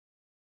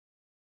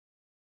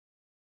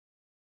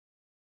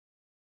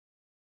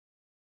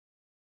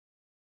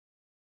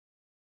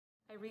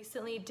I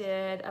recently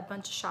did a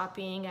bunch of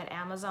shopping at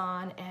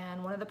Amazon,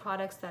 and one of the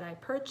products that I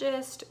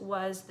purchased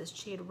was this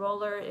Jade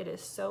roller. It is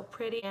so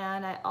pretty.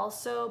 And I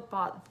also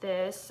bought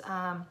this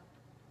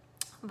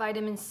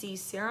vitamin C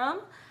serum.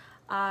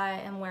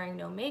 I am wearing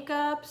no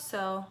makeup,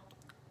 so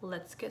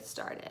let's get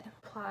started.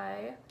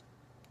 Apply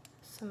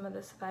some of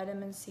this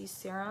vitamin C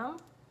serum.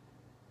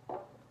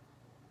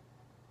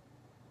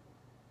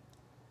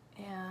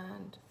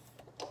 And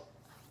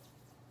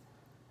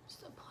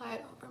just apply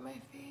it over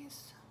my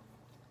face.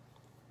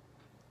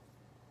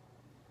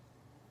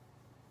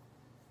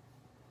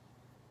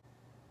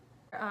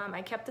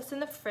 I kept this in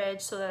the fridge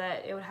so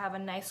that it would have a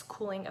nice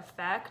cooling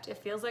effect. It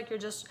feels like you're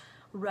just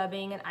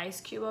rubbing an ice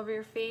cube over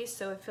your face,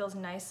 so it feels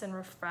nice and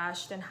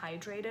refreshed and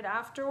hydrated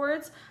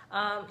afterwards.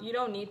 You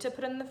don't need to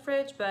put it in the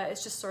fridge, but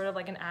it's just sort of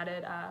like an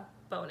added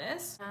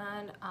bonus.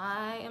 And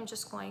I am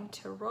just going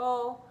to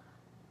roll,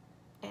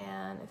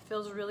 and it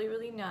feels really,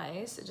 really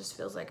nice. It just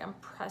feels like I'm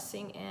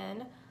pressing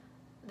in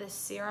the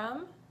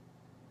serum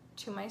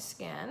to my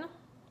skin.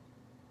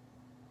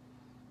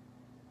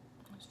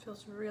 It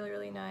feels really,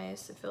 really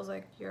nice. It feels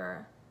like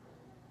you're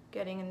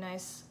getting a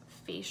nice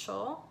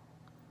facial.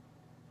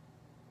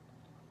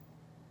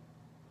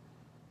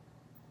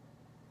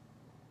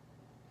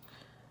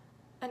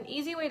 An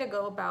easy way to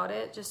go about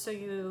it, just so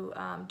you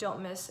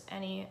don't miss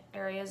any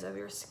areas of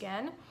your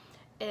skin,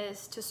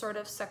 is to sort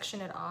of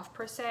section it off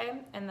per se,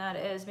 and that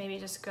is maybe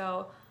just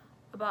go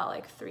about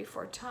like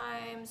 3-4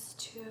 times,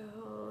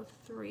 2,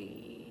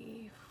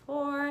 3,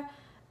 4,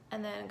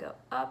 and then go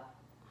up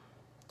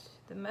to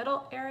the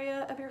middle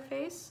area of your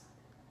face.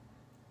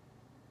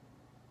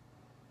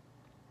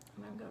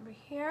 I'm gonna go over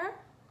here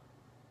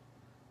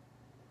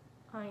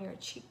on your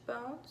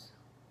cheekbones,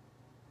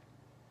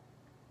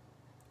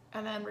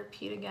 and then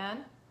repeat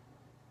again.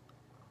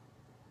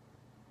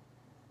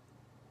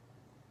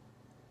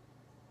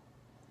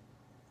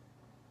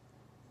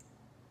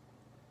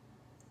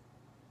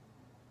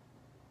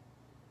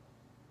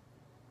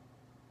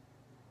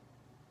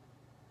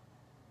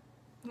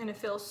 And it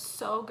feels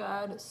so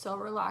good, so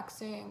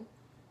relaxing.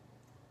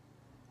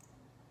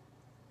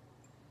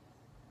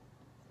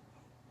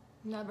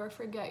 Never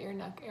forget your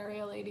neck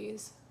area,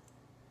 ladies.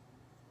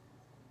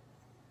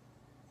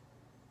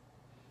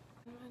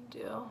 I'm gonna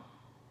do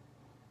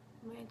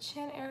my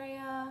chin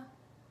area.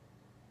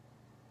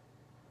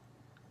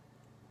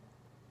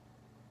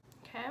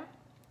 Okay.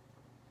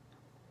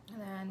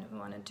 And then we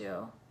want to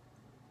do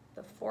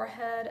the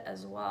forehead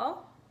as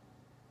well.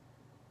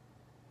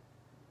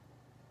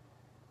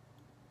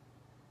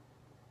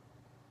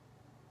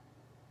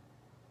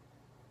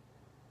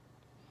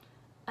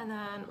 And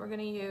then we're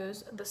gonna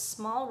use the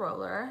small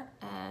roller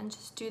and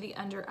just do the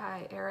under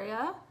eye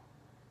area.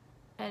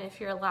 And if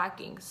you're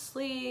lacking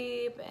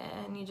sleep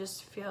and you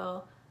just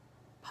feel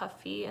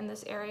puffy in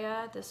this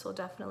area, this will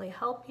definitely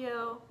help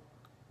you.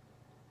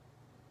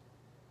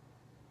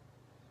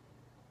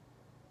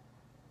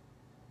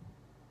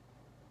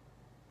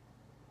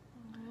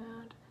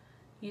 And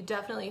you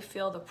definitely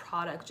feel the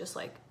product just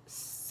like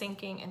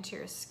sinking into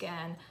your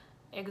skin,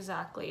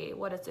 exactly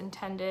what it's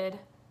intended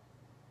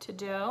to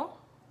do.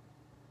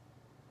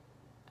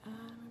 And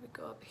maybe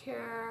go up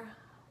here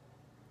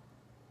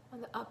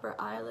on the upper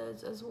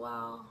eyelids as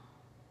well.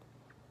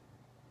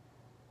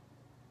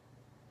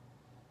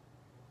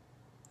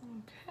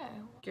 Okay,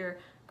 your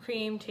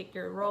cream, take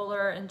your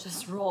roller and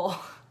just roll.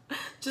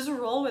 Just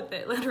roll with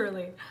it,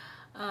 literally.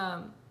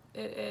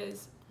 It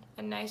is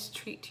a nice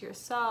treat to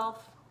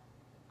yourself.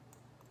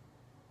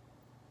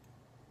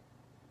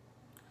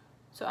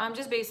 So I'm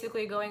just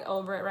basically going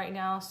over it right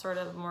now, sort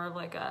of more of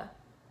like a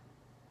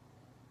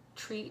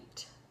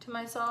treat to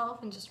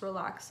myself and just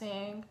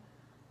relaxing,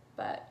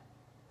 but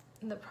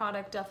the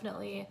product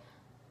definitely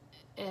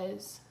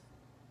is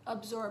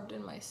absorbed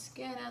in my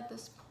skin at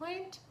this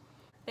point.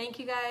 Thank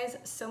you guys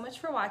so much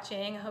for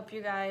watching. I hope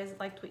you guys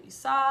liked what you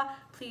saw.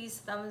 Please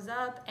thumbs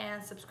up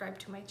and subscribe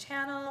to my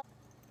channel.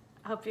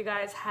 I hope you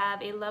guys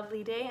have a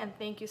lovely day, and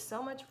thank you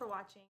so much for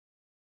watching.